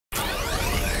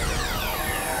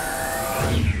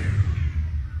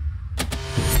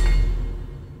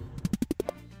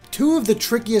Two of the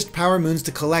trickiest power moons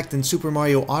to collect in Super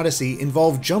Mario Odyssey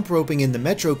involve jump roping in the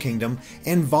Metro Kingdom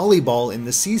and Volleyball in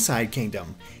the Seaside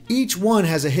Kingdom. Each one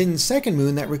has a hidden second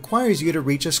moon that requires you to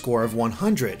reach a score of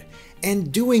 100,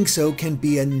 and doing so can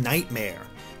be a nightmare.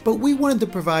 But we wanted to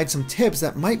provide some tips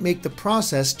that might make the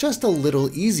process just a little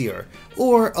easier,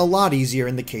 or a lot easier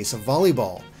in the case of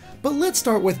Volleyball. But let's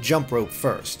start with jump rope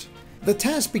first. The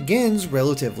task begins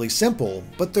relatively simple,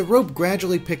 but the rope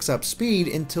gradually picks up speed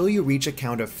until you reach a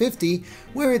count of 50,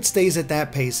 where it stays at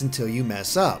that pace until you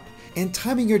mess up, and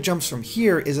timing your jumps from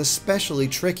here is especially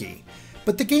tricky.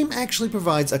 But the game actually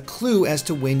provides a clue as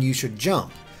to when you should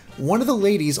jump. One of the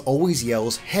ladies always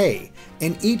yells "hey,"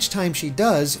 and each time she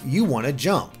does, you want to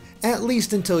jump, at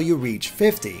least until you reach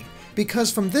 50. Because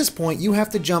from this point you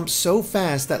have to jump so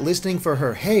fast that listening for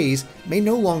her "heys" may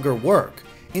no longer work.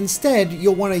 Instead,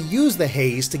 you'll want to use the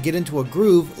haze to get into a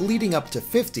groove leading up to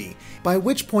 50, by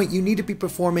which point you need to be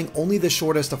performing only the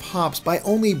shortest of hops by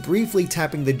only briefly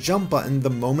tapping the jump button the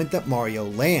moment that Mario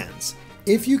lands.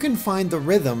 If you can find the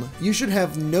rhythm, you should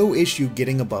have no issue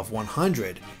getting above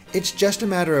 100. It's just a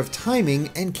matter of timing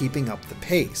and keeping up the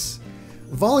pace.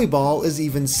 Volleyball is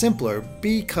even simpler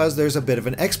because there's a bit of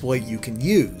an exploit you can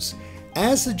use.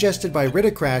 As suggested by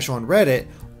Ritacrash on Reddit,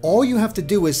 all you have to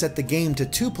do is set the game to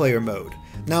 2-player mode.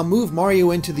 Now move Mario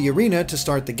into the arena to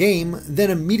start the game, then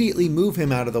immediately move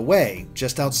him out of the way,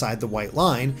 just outside the white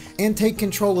line, and take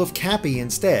control of Cappy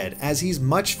instead, as he's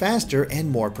much faster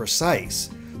and more precise.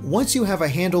 Once you have a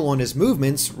handle on his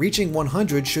movements, reaching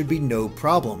 100 should be no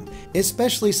problem,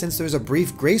 especially since there's a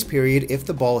brief grace period if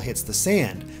the ball hits the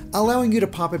sand, allowing you to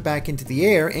pop it back into the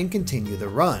air and continue the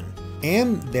run.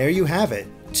 And there you have it,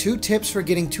 2 tips for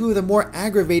getting 2 of the more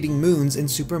aggravating moons in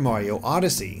Super Mario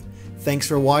Odyssey. Thanks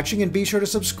for watching, and be sure to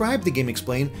subscribe to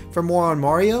GameXplain for more on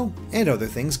Mario and other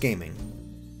things gaming.